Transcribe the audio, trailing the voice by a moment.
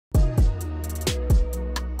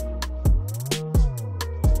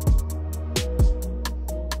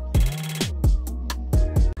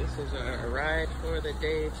for the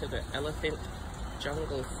day to the elephant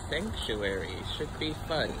jungle sanctuary. Should be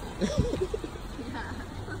fun.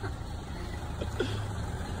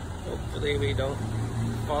 Hopefully we don't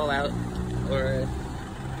fall out or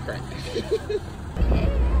crash.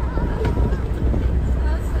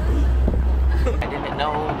 I didn't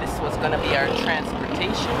know this was gonna be our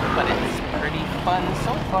transportation, but it's pretty fun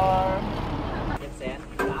so far.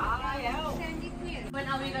 When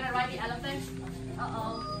are we gonna ride the elephant?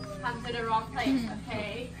 Uh-oh, come to the wrong place,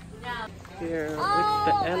 okay? Now. Here with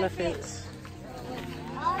the elephants.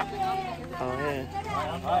 Oh yeah.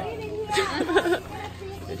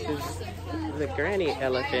 This is the granny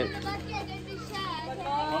elephant.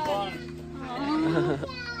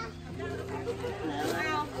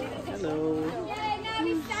 Hello.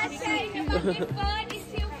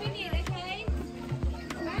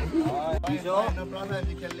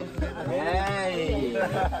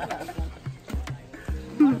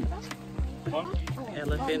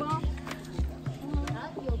 Elephant.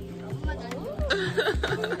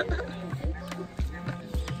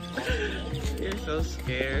 You're so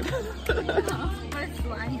scared.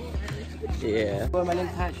 Yeah.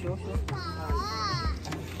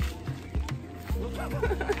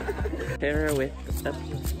 Tara with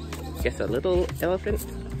a little elephant.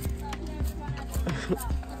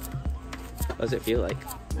 What does it feel like?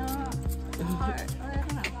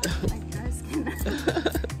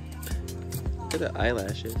 Look at the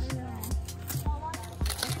eyelashes.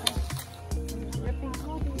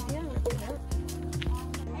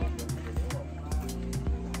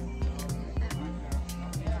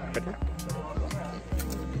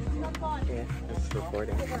 Yeah, it's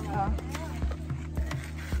recording.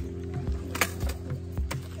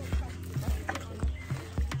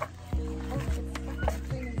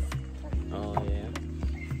 Oh yeah.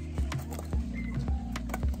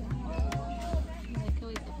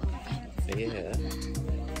 Yeah.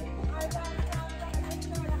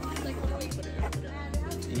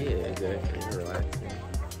 Yeah, exactly. Relaxing.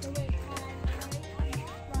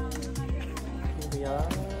 Here we are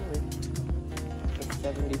with a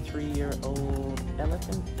 73-year-old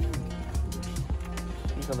elephant.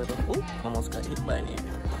 He's a little. Ooh, almost got hit by an ant.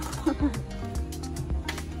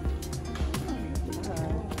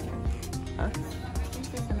 Huh? This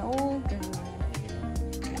is an old girl.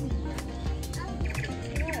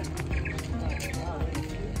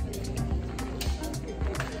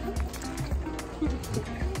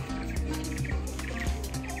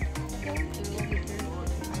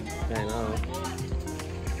 I know.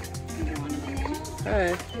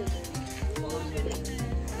 Hi.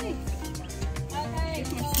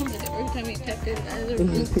 Every time he tapped his eyes are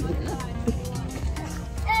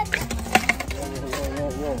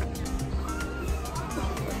Whoa.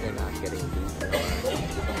 But they're not getting deep.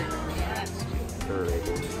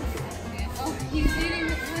 Oh, he's eating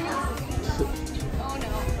the plants. Oh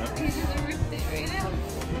no. He's just ripped it right now.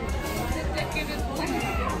 The dick in his plant.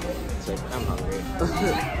 It's like, I'm hungry.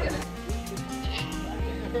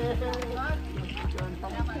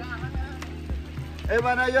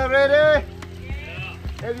 Everyone, are you ready?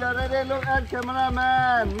 Yeah. If you're ready, look at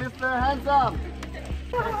cameraman, Mr. Handsome.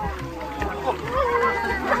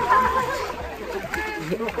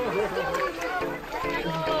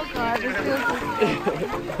 Oh god, this feels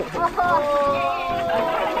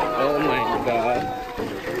Oh my god.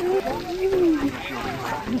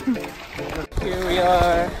 Here we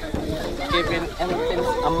are, giving elephants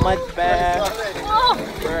a mud bath.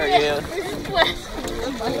 Where are you?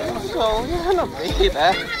 So, we're gonna bathe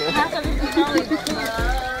after.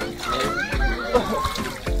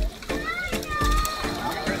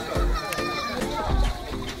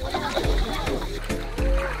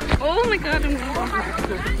 oh my god, I'm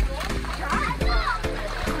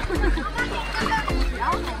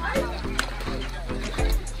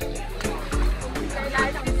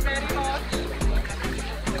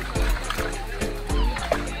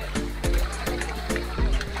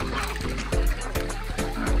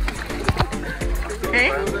okay?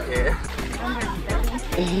 Yeah.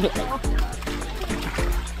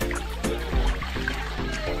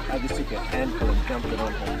 I just took a handful and dumped it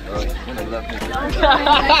on her. And I love it.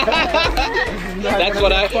 That's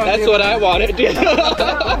what I wanted.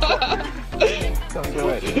 Sounds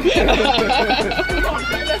good.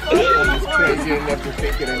 I'm just crazy enough to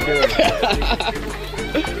think it and do it.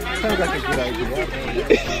 Sounds like a good idea.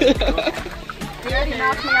 You already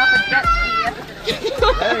knocked me off a jet ski.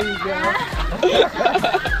 There you go.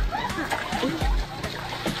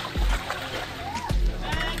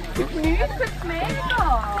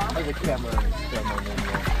 There's a camera.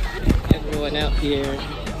 Everyone out here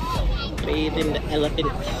bathing the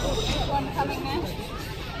elephant.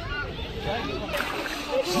 So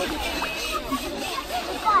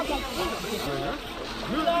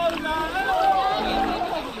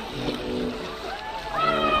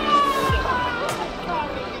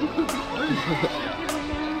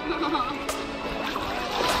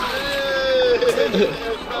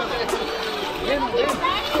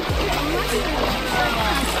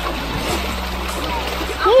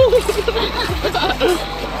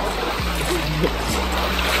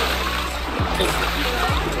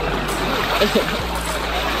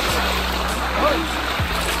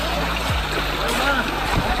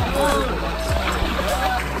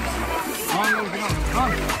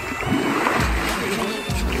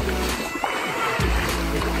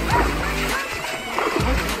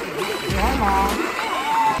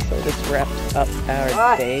this wraps up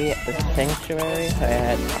our day at the sanctuary. I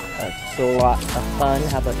had a lot of fun.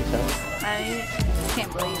 How about yourself? I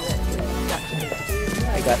can't believe it.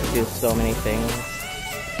 I got to do so many things.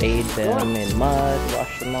 Bathe them in mud,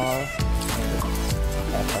 wash them off.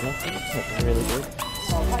 Have fun with it. It was really good.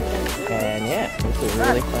 And yeah, this was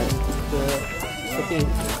really fun to be.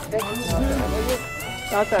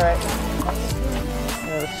 That's alright.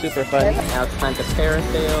 It was super fun. Now it's time to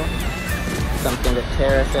parasail. Something that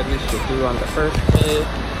Tara said we should do on the first day.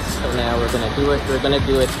 So now we're gonna do it. We're gonna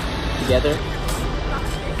do it together.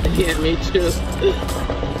 Yeah, me too.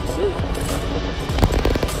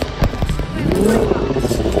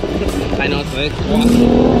 I know it's like walking.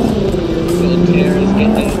 So Tara's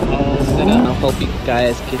getting all set up. I hope you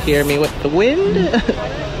guys can hear me with the wind.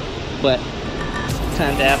 But it's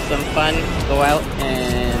time to have some fun. Go out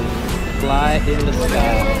and fly in the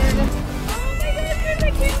sky.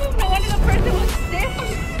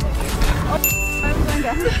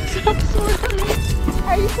 Stop swimming.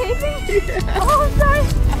 Are you taping? Yeah. Oh, I'm sorry.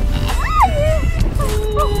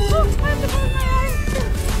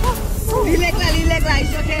 Relax lah,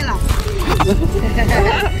 it's okay lah.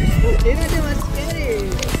 Ini dia masih scary.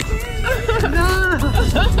 No.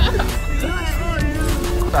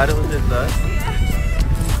 Thought it was his son.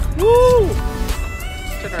 Woo!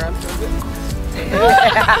 Turn around for a bit.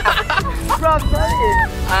 From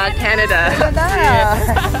Thailand. Canada. Canada.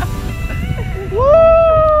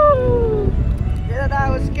 Woo! Canada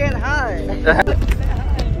was scared high.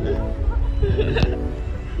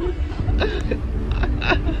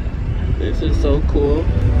 This is so cool.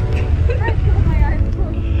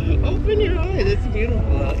 Open your eyes. It's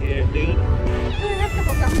beautiful out here, dude.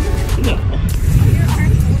 No.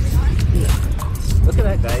 Look at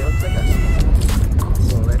that guy. He looks like a...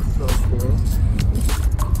 Oh, that's so cool.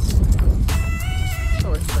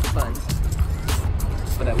 Oh, it's so fun.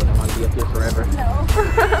 But I wouldn't want to be up here forever. No.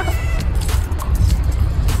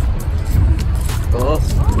 Oh.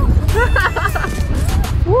 So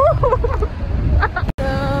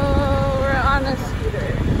we're on a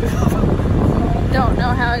scooter. Don't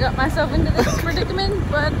know how I got myself into this predicament,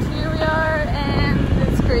 but here we are, and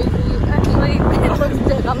it's crazy. Actually, it looks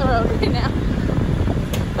dead on the road right now.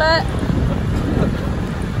 But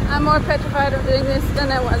I'm more petrified of doing this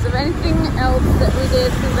than I was of anything else that we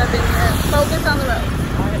did since I've been here. Focus on the road.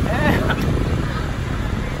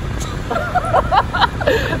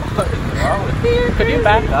 Could you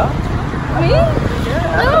back up? Me?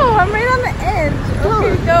 Yeah. No, I'm right on the edge.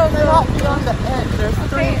 Okay, go. Stop on the edge. There's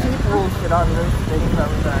three people sit on this thing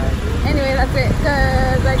sometimes. Anyway, that's it,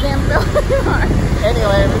 because I can't feel anymore.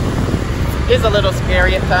 Anyway, it's a little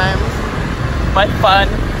scary at times, but fun.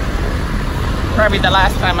 Probably the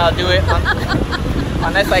last time I'll do it,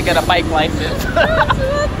 unless I get a bike license.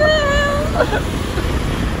 What the hell?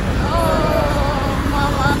 Oh,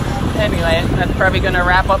 mama. Anyway, that's probably gonna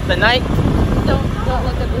wrap up the night. Don't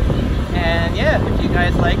look at this. And yeah, if you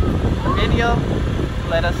guys like the video,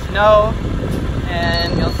 let us know,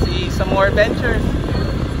 and you'll see some more adventures.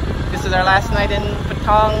 This is our last night in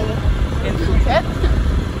Patong in Phuket,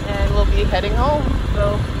 and we'll be heading home.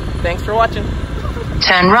 So thanks for watching.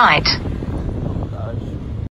 Turn right.